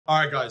All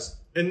right, guys,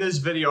 in this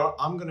video,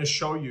 I'm going to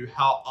show you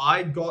how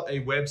I got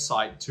a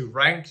website to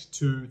rank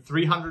to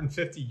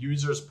 350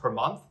 users per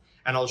month.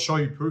 And I'll show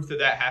you proof that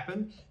that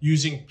happened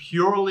using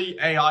purely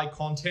AI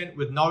content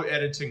with no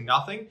editing,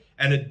 nothing.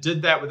 And it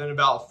did that within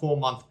about a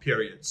 4-month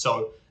period.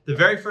 So the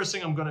very first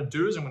thing I'm going to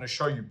do is I'm going to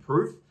show you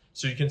proof.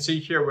 So you can see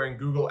here we're in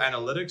Google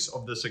Analytics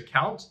of this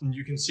account. And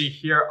you can see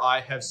here I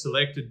have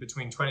selected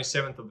between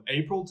 27th of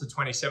April to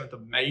 27th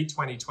of May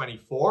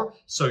 2024.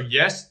 So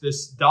yes,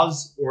 this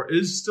does or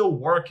is still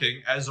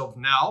working as of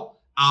now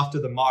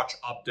after the March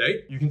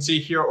update. You can see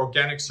here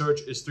organic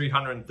search is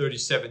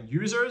 337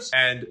 users.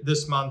 And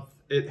this month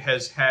it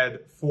has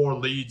had 4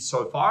 leads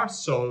so far.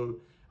 So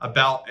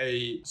far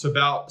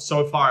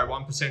a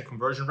 1%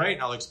 conversion rate.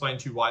 And I'll explain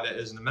to you why that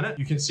is in a minute.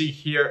 You can see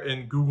here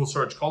in Google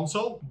Search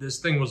Console, this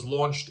thing was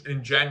launched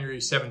in January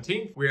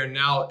 17th. We are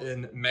now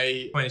in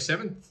May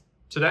 27th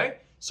today.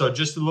 So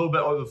just a little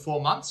bit over 4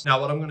 months. Now,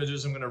 what I'm going to do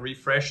is I'm going to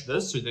refresh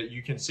this so that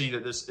you can see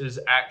that this is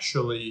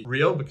actually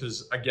real,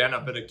 because again,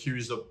 I've been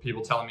accused of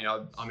people telling me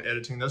I'm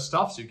editing this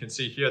stuff. So you can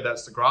see here,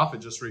 that's the graph. It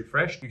just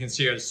refreshed. You can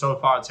see so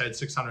far it's had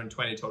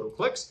 620 total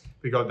clicks.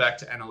 If we go back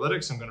to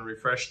analytics, I'm going to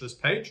refresh this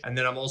page. And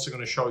then I'm also going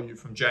to show you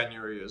from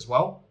January as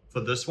well for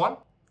this one.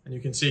 And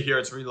you can see here,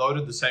 it's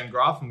reloaded the same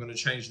graph. I'm going to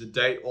change the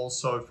date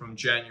also from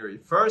January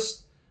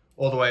 1st.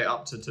 all the way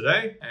up to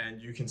today.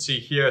 And you can see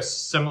here, a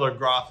similar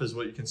graph is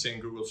what you can see in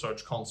Google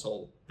Search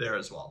Console there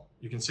as well.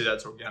 You can see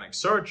that's organic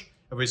search.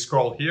 If we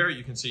scroll here,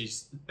 you can see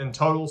in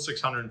total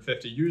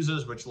 650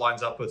 users, which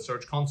lines up with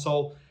Search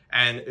Console,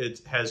 and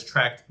it has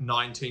tracked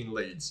 19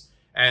 leads.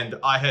 And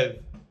I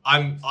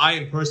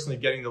am personally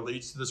getting the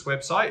leads to this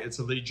website. It's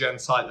a lead gen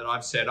site that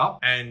I've set up,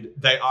 and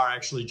they are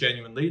actually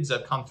genuine leads.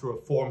 They've come through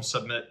a form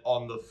submit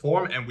on the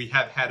form, and we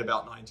have had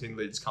about 19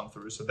 leads come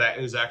through. So that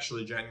is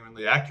actually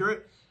genuinely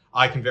accurate.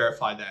 I can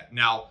verify that.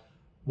 Now,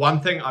 one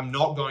thing I'm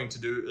not going to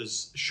do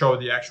is show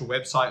the actual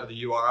website or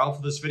the URL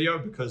for this video,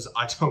 because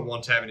I don't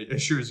want to have any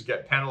issues,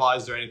 get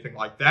penalized or anything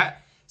like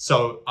that.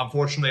 So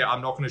unfortunately,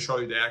 I'm not going to show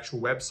you the actual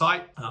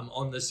website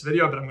on this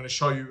video, but I'm going to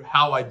show you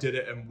how I did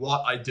it and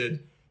what I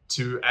did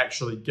to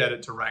actually get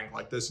it to rank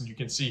like this. And you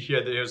can see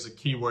here, there's a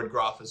keyword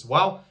graph as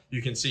well.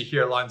 You can see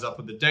here it lines up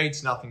with the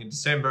dates, nothing in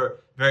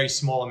December, very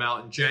small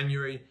amount in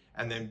January,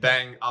 and then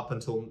bang, up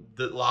until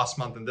the last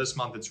month and this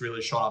month, it's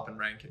really shot up in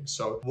ranking.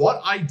 So what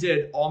I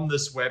did on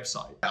this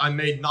website, I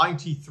made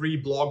 93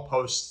 blog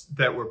posts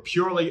that were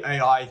purely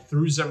AI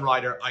through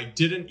ZimWriter. I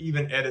didn't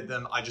even edit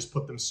them. I just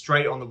put them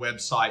straight on the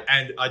website,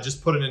 and I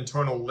just put an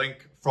internal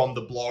link from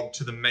the blog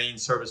to the main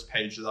service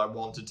page that I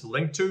wanted to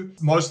link to.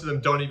 Most of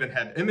them don't even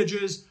have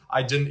images.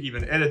 I didn't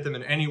even edit them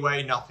in any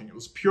way, nothing. It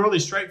was purely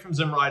straight from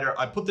ZimWriter.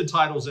 I put the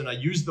titles in, I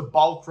used the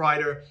bulk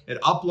writer, it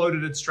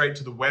uploaded it straight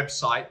to the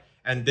website,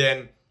 and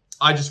then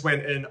I just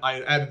went in,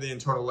 I added the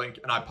internal link,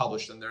 and I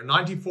published them. There are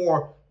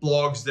 94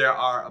 blogs. There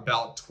are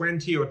about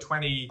 20 or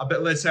 20,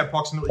 let's say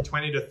approximately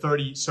 20 to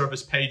 30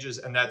 service pages,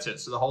 and that's it.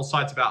 So the whole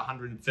site's about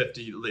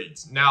 150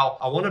 leads. Now,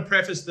 I want to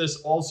preface this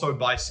also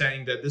by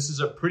saying that this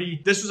was a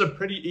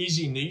pretty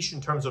easy niche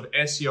in terms of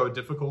SEO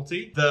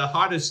difficulty. The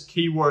hardest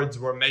keywords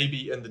were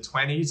maybe in the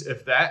 20s,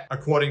 if that,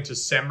 according to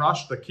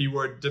SEMrush, the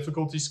keyword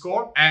difficulty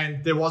score.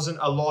 And there wasn't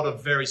a lot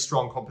of very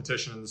strong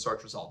competition in the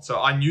search results. So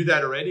I knew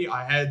that already.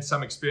 I had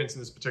some experience in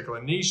this particular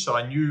niche, so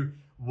I knew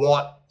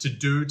what to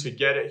do to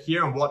get it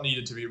here and what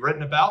needed to be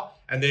written about.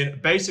 And then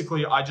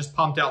basically I just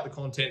pumped out the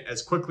content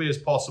as quickly as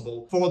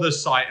possible for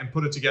this site and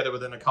put it together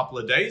within a couple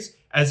of days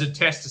as a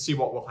test to see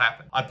what will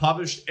happen. I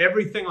published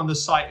everything on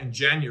this site in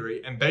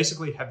January and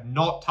basically have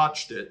not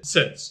touched it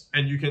since.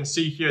 And you can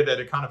see here that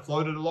it kind of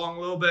floated along a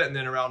little bit, and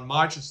then around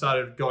March it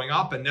started going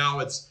up, and now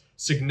it's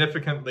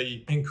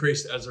significantly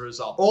increased as a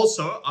result.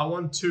 Also, I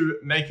want to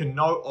make a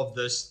note of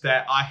this,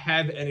 that I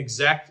have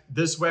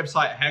this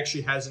website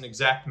actually has an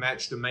exact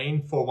match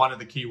domain for one of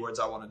the keywords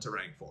I wanted to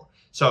rank for.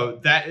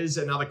 So that is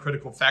another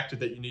critical factor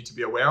that you need to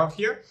be aware of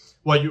here.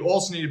 What you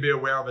also need to be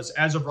aware of is,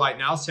 as of right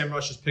now,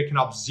 SEMrush is picking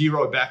up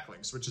 0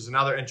 backlinks, which is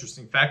another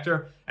interesting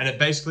factor, and it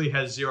basically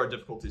has 0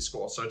 difficulty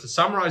score. So to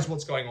summarize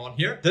what's going on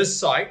here, this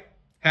site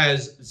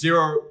has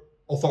 0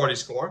 authority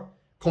score,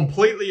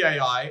 completely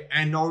AI,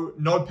 and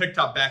no picked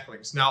up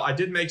backlinks. Now, I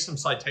did make some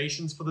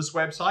citations for this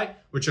website,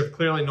 which have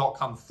clearly not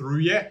come through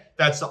yet.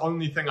 That's the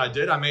only thing I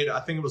did. I made, I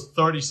think it was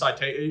 30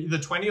 citations, either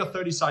 20 or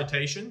 30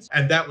 citations,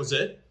 and that was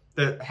it.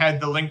 That had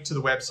the link to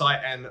the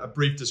website and a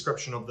brief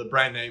description of the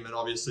brand name and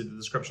obviously the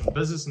description of the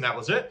business, and that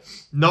was it.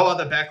 No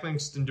other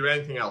backlinks, didn't do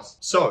anything else.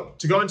 So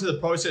to go into the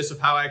process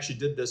of how I actually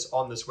did this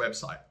on this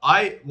website,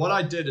 what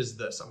I did is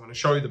this. I'm going to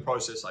show you the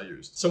process I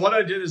used. So what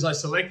I did is I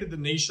selected the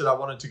niche that I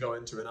wanted to go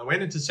into, and I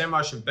went into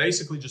SEMrush and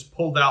basically just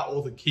pulled out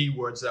all the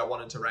keywords that I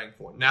wanted to rank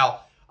for.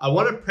 Now, I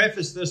want to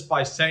preface this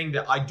by saying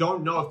that I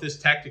don't know if this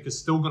tactic is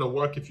still going to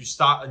work if you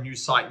start a new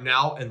site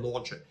now and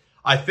launch it.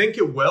 I think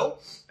it will,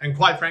 and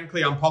quite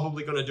frankly, I'm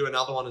probably going to do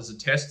another one as a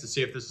test to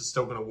see if this is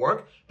still going to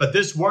work. But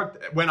this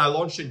worked when I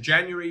launched in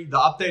January. The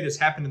update has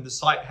happened and the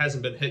site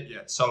hasn't been hit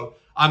yet. So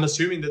I'm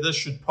assuming that this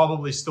should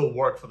probably still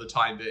work for the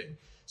time being.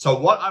 So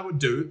what I would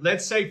do,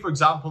 let's say, for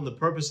example, in the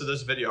purpose of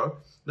this video,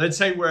 Let's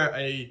say we're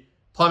a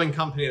plumbing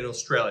company in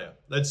Australia.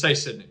 Let's say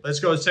Sydney. Let's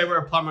go say we're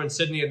a plumber in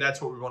Sydney and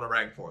that's what we want to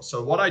rank for.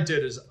 So what I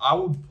did is I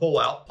would pull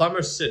out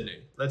plumber Sydney.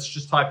 Let's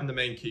just type in the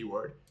main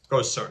keyword,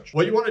 go search.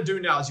 What you want to do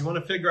now is you want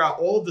to figure out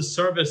all the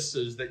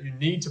services that you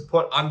need to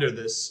put under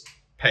this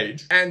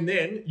page. And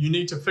then you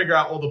need to figure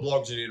out all the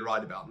blogs you need to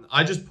write about. And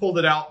I just pulled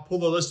it out,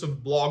 pulled a list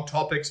of blog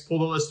topics,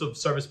 pulled a list of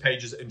service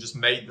pages and just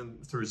made them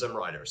through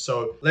ZimWriter.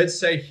 So let's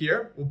say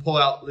here, we'll pull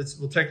out,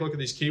 we'll take a look at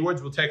these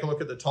keywords. We'll take a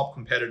look at the top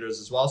competitors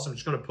as well. So I'm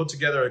just going to put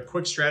together a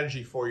quick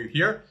strategy for you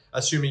here,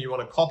 assuming you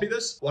want to copy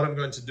this. What I'm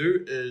going to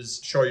do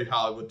is show you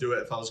how I would do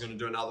it if I was going to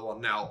do another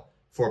one now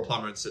for a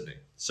plumber in Sydney.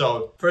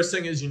 So first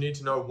thing is you need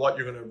to know what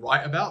you're going to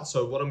write about.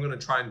 So what I'm going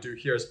to try and do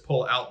here is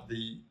pull out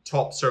the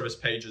top service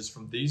pages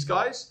from these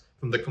guys,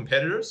 from the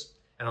competitors,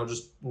 and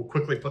we'll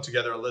quickly put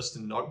together a list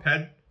in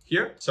Notepad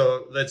here.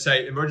 So let's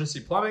say emergency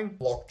plumbing,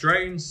 block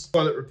drains,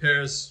 toilet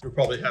repairs. You'll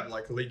probably have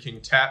like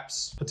leaking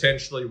taps,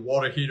 potentially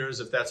water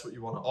heaters if that's what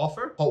you want to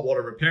offer. Hot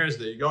water repairs,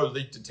 there you go.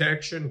 Leak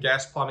detection,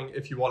 gas plumbing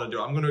if you want to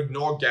do it. I'm going to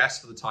ignore gas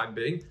for the time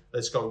being.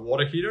 Let's go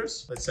water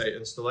heaters. Let's say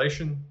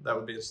installation, that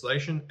would be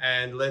installation.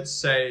 And let's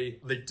say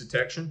leak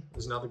detection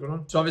is another good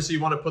one. So obviously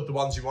you want to put the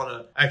ones you want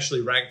to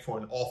actually rank for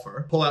and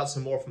offer. Pull out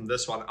some more from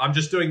this one. I'm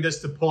just doing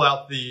this to pull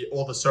out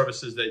all the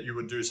services that you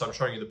would do. So I'm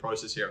showing you the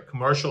process here.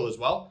 Commercial as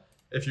well.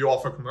 If you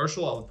offer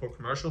commercial, I would put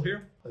commercial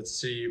here. Let's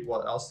see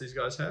what else these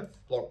guys have.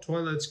 Block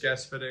toilets,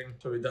 gas fitting.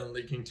 So we've done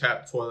leaking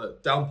tap,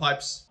 toilet,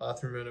 downpipes,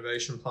 bathroom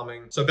renovation,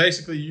 plumbing. So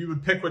basically you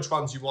would pick which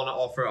ones you want to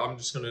offer. I'm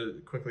just going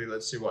to quickly,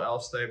 let's see what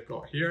else they've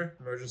got here.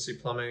 Emergency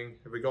plumbing.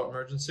 Have we got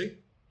emergency?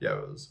 Yeah,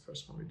 it was the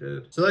first one we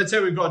did. So let's say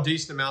we've got a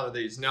decent amount of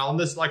these. Now on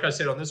this, like I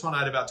said, on this one, I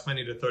had about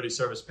 20 to 30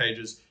 service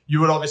pages. You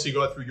would obviously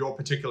go through your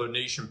particular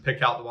niche and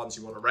pick out the ones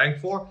you want to rank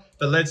for.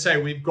 But let's say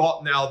we've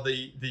got now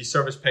the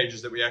service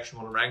pages that we actually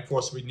want to rank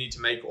for. So we need to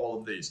make all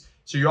of these.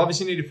 So you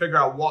obviously need to figure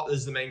out what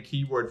is the main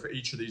keyword for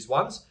each of these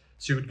ones.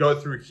 So you would go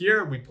through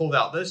here. We pulled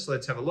out this.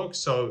 Let's have a look.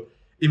 So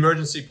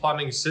emergency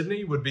plumbing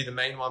Sydney would be the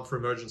main one for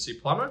emergency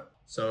plumber.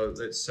 So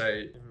let's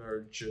say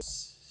emergency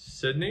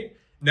Sydney.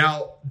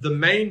 Now, the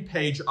main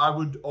page, I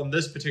would, on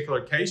this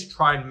particular case,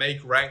 try and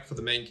make rank for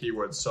the main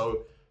keywords.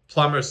 So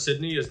plumber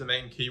Sydney is the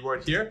main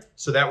keyword here.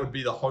 So that would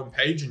be the home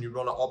page, and you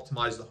want to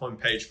optimize the home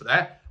page for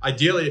that.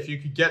 Ideally, if you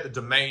could get the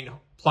domain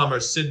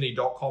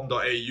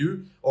plumbersydney.com.au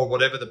or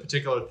whatever the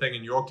particular thing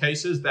in your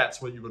case is,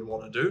 that's what you would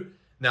want to do.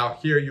 Now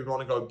here, you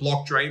want to go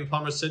block drain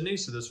plumber Sydney.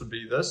 So this would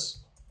be this.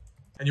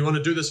 And you want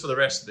to do this for the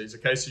rest of these,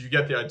 okay? So you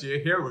get the idea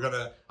here.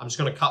 I'm just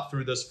going to cut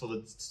through this for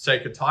the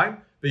sake of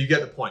time, but you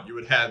get the point. You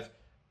would have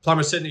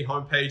Plumber Sydney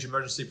homepage,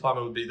 emergency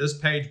plumber would be this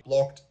page,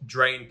 blocked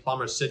drain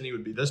plumber Sydney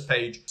would be this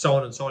page, so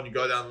on and so on. You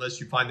go down the list,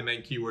 you find the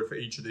main keyword for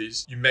each of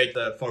these, you make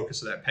the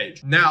focus of that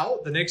page. Now,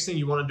 the next thing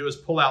you want to do is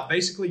pull out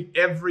basically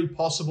every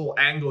possible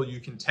angle you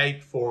can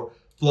take for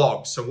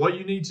blogs. So what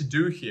you need to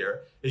do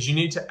here is you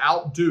need to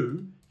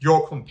outdo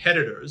your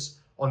competitors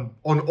on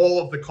all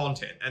of the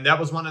content. And that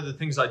was one of the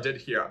things I did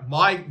here.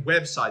 My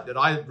website that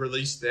I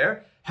released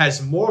there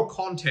has more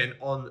content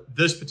on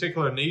this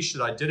particular niche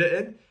that I did it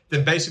in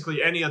than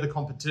basically any other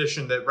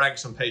competition that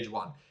ranks on page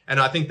one. And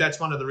I think that's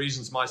one of the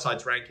reasons my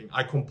site's ranking.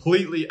 I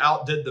completely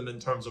outdid them in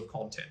terms of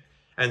content.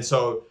 And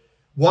so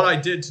what I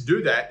did to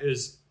do that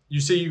is, you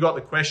see you got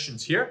the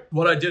questions here.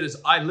 What I did is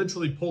I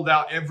literally pulled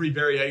out every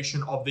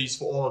variation of these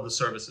for all of the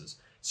services.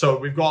 So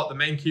we've got the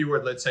main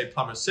keyword, let's say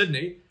plumber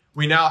Sydney.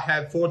 We now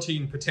have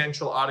 14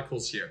 potential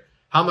articles here.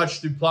 How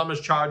much do plumbers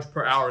charge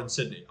per hour in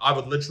Sydney? I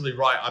would literally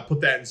write, I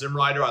put that in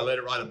ZimWriter, I let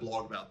it write a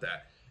blog about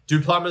that. Do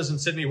plumbers in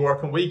Sydney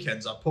work on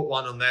weekends? I put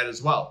one on that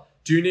as well.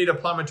 Do you need a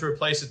plumber to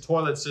replace a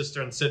toilet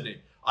cistern in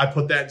Sydney? I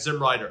put that in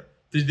ZimWriter.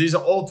 These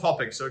are all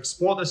topics. So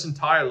export this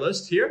entire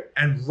list here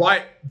and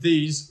write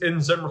these in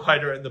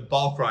ZimWriter in the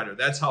bulk writer.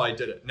 That's how I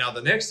did it. Now,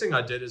 the next thing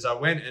I did is I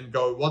went and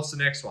go, what's the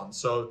next one?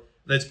 So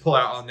let's pull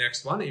out our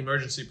next one,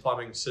 emergency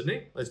plumbing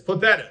Sydney. Let's put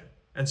that in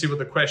and see what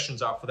the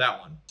questions are for that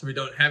one. So we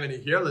don't have any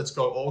here. Let's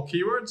go all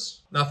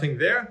keywords. Nothing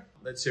there.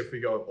 Let's see if we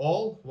go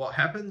all. What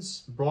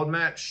happens? Broad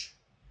match.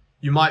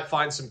 You might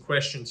find some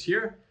questions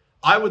here.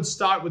 I would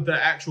start with the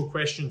actual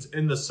questions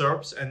in the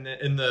SERPs and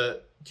in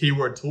the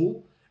keyword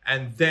tool,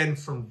 and then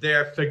from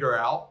there figure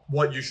out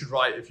what you should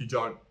write if you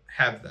don't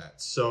have that.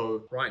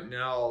 So right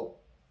now,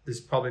 there's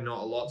probably not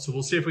a lot. So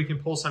we'll see if we can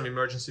pull some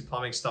emergency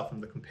plumbing stuff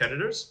from the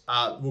competitors.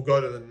 We'll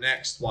go to the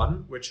next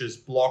one, which is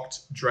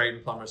blocked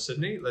drain plumber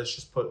Sydney. Let's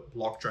just put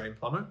blocked drain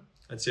plumber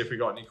and see if we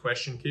got any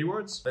question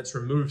keywords. Let's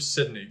remove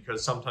Sydney,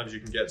 because sometimes you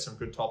can get some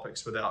good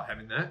topics without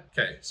having that.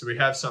 Okay, so we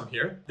have some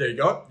here. There you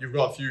go. You've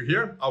got a few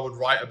here. I would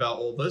write about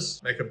all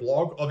this, make a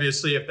blog.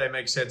 Obviously, if they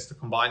make sense to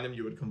combine them,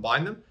 you would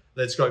combine them.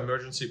 Let's go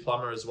emergency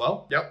plumber as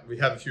well. Yep, we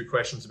have a few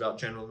questions about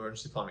general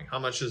emergency plumbing. How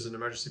much does an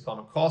emergency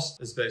plumber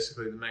cost? Is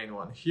basically the main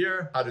one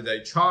here. How do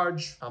they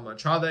charge? How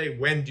much are they?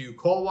 When do you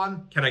call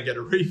one? Can I get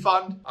a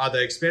refund? Are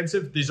they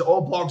expensive? These are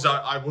all blogs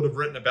I would have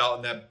written about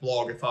in that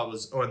blog if I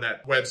was, or in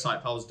that website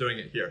if I was doing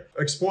it here.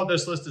 Export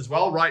this list as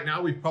well. Right now,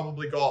 we've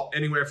probably got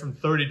anywhere from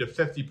 30 to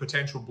 50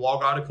 potential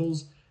blog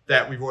articles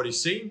that we've already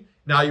seen.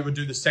 Now you would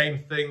do the same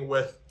thing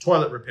with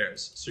toilet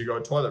repairs. So you go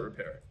toilet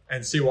repair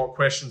and see what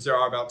questions there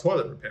are about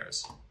toilet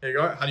repairs. There you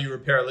go. How do you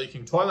repair a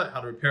leaking toilet?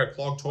 How to repair a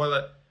clogged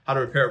toilet? How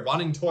to repair a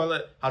running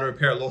toilet? How to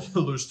repair a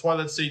loose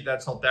toilet seat?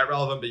 That's not that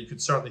relevant, but you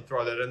could certainly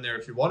throw that in there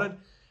if you wanted.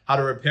 How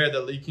to repair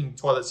the leaking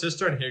toilet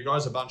cistern. Here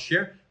goes a bunch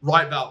here.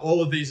 Write about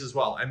all of these as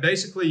well. And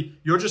basically,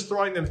 you're just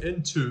throwing them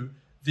into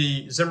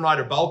the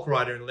ZimWriter bulk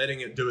writer and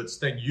letting it do its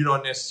thing. You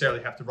don't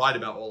necessarily have to write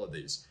about all of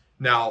these.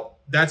 Now,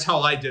 that's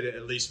how I did it,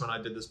 at least when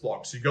I did this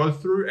blog. So you go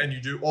through and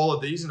you do all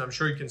of these, and I'm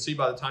sure you can see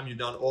by the time you've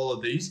done all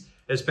of these,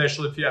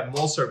 especially if you have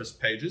more service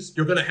pages,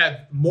 you're going to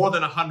have more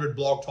than 100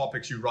 blog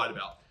topics you write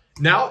about.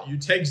 Now, you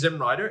take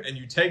ZimWriter and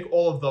you take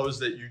all of those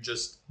that you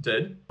just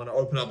did. I'm going to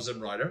open up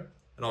ZimWriter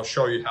and I'll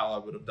show you how I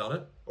would have done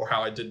it or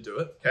how I did do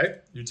it. Okay,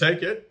 you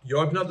take it, you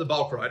open up the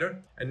bulk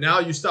writer, and now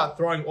you start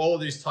throwing all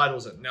of these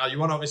titles in. Now, you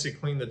want to obviously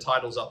clean the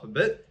titles up a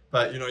bit.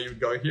 But, you would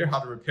go here, how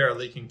to repair a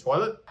leaking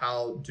toilet,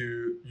 how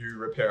do you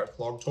repair a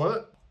clogged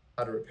toilet,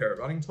 how to repair a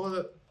running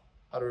toilet,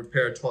 how to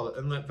repair a toilet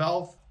inlet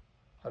valve,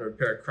 how to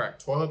repair a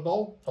cracked toilet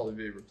bowl, probably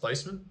be a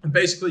replacement. And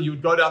basically, you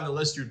would go down the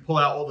list, you'd pull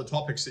out all the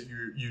topics that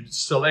you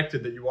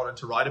selected that you wanted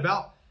to write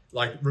about,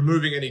 like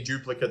removing any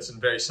duplicates and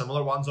very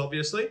similar ones,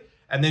 obviously.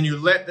 And then you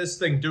let this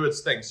thing do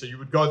its thing. So you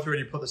would go through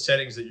and you put the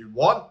settings that you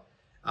want.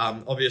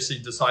 Obviously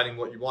deciding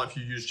what you want. If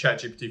you use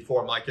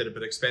ChatGPT-4, it might get a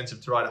bit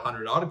expensive to write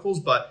 100 articles,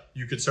 but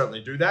you could certainly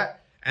do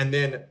that. And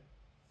then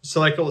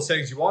select all the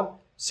settings you want,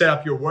 set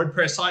up your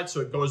WordPress site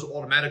so it goes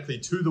automatically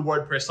to the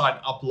WordPress site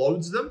and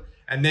uploads them.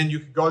 And then you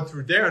could go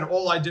through there. And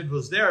all I did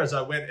was there, as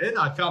I went in,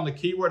 I found the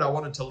keyword I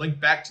wanted to link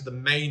back to the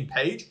main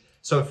page.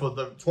 So for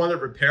the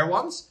toilet repair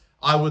ones,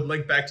 I would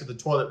link back to the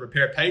toilet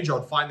repair page. I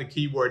would find the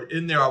keyword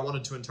in there I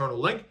wanted to internal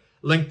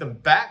link them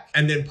back,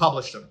 and then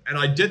publish them. And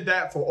I did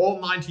that for all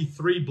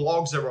 93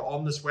 blogs that were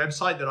on this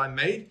website that I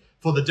made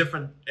for the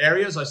different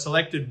areas. I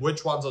selected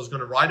which ones I was going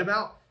to write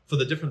about for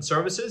the different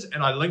services,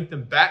 and I linked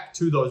them back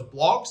to those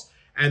blogs,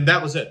 and that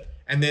was it.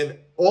 And then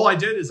all I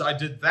did is I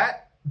did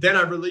that. Then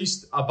I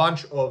released a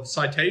bunch of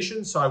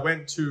citations. So I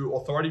went to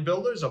Authority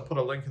Builders. I'll put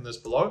a link in this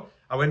below.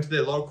 I went to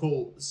their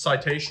local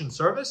citation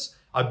service.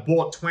 I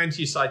bought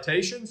 20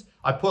 citations.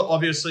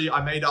 Obviously,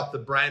 I made up the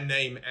brand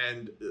name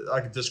and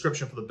like a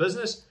description for the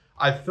business.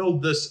 I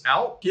filled this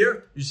out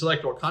here. You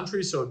select what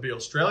country, so it'd be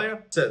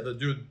Australia. So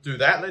do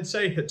that, let's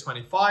say, hit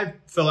 25,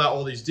 fill out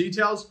all these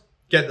details,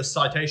 get the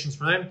citations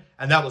from them,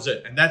 and that was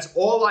it. And that's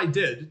all I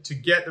did to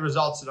get the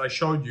results that I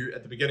showed you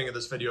at the beginning of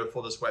this video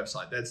for this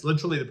website. That's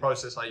literally the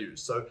process I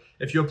used. So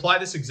if you apply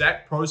this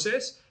exact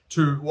process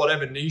to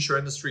whatever niche or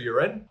industry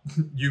you're in,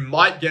 you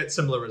might get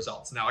similar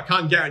results. Now, I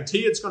can't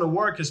guarantee it's going to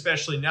work,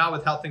 especially now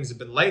with how things have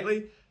been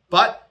lately,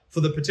 but for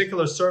the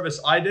particular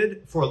service I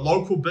did for a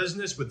local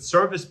business with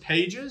service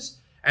pages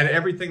and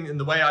everything in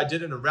the way I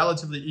did in a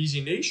relatively easy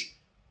niche,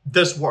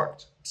 this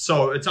worked.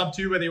 So it's up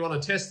to you whether you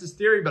want to test this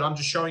theory, but I'm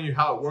just showing you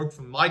how it worked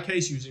from my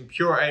case using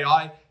pure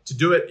AI to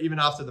do it even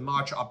after the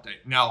March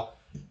update. Now,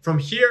 from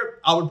here,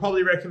 I would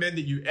probably recommend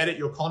that you edit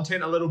your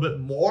content a little bit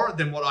more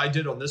than what I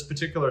did on this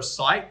particular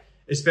site,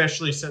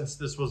 especially since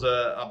this was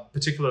a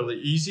particularly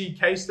easy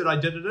case that I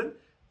did it in.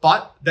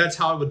 But that's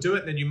how I would do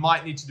it. Then you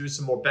might need to do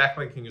some more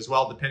backlinking as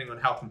well, depending on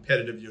how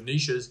competitive your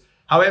niche is.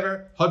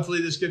 However,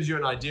 hopefully this gives you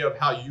an idea of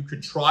how you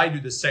could try do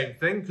the same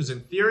thing, because in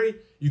theory,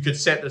 you could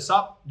set this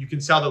up, you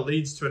can sell the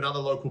leads to another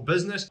local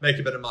business, make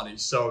a bit of money.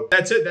 So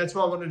that's it. That's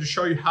why I wanted to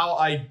show you how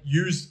I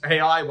used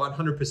AI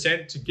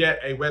 100% to get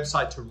a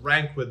website to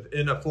rank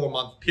within a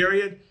 4-month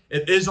period.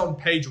 It is on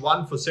page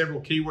 1 for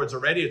several keywords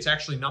already. It's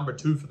actually number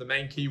 2 for the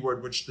main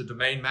keyword, which the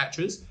domain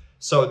matches.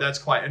 So that's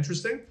quite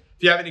interesting.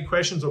 If you have any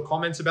questions or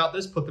comments about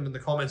this, put them in the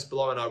comments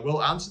below and I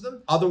will answer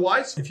them.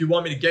 Otherwise, if you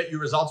want me to get you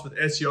results with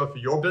SEO for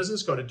your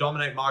business, go to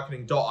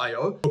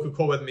dominatemarketing.io. Book a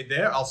call with me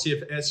there. I'll see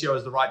if SEO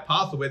is the right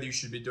path or whether you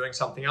should be doing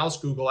something else,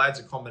 Google Ads,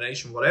 a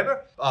combination,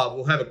 whatever.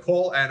 We'll have a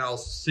call and I'll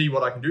see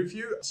what I can do for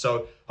you.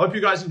 So hope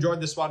you guys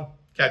enjoyed this one.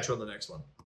 Catch you on the next one.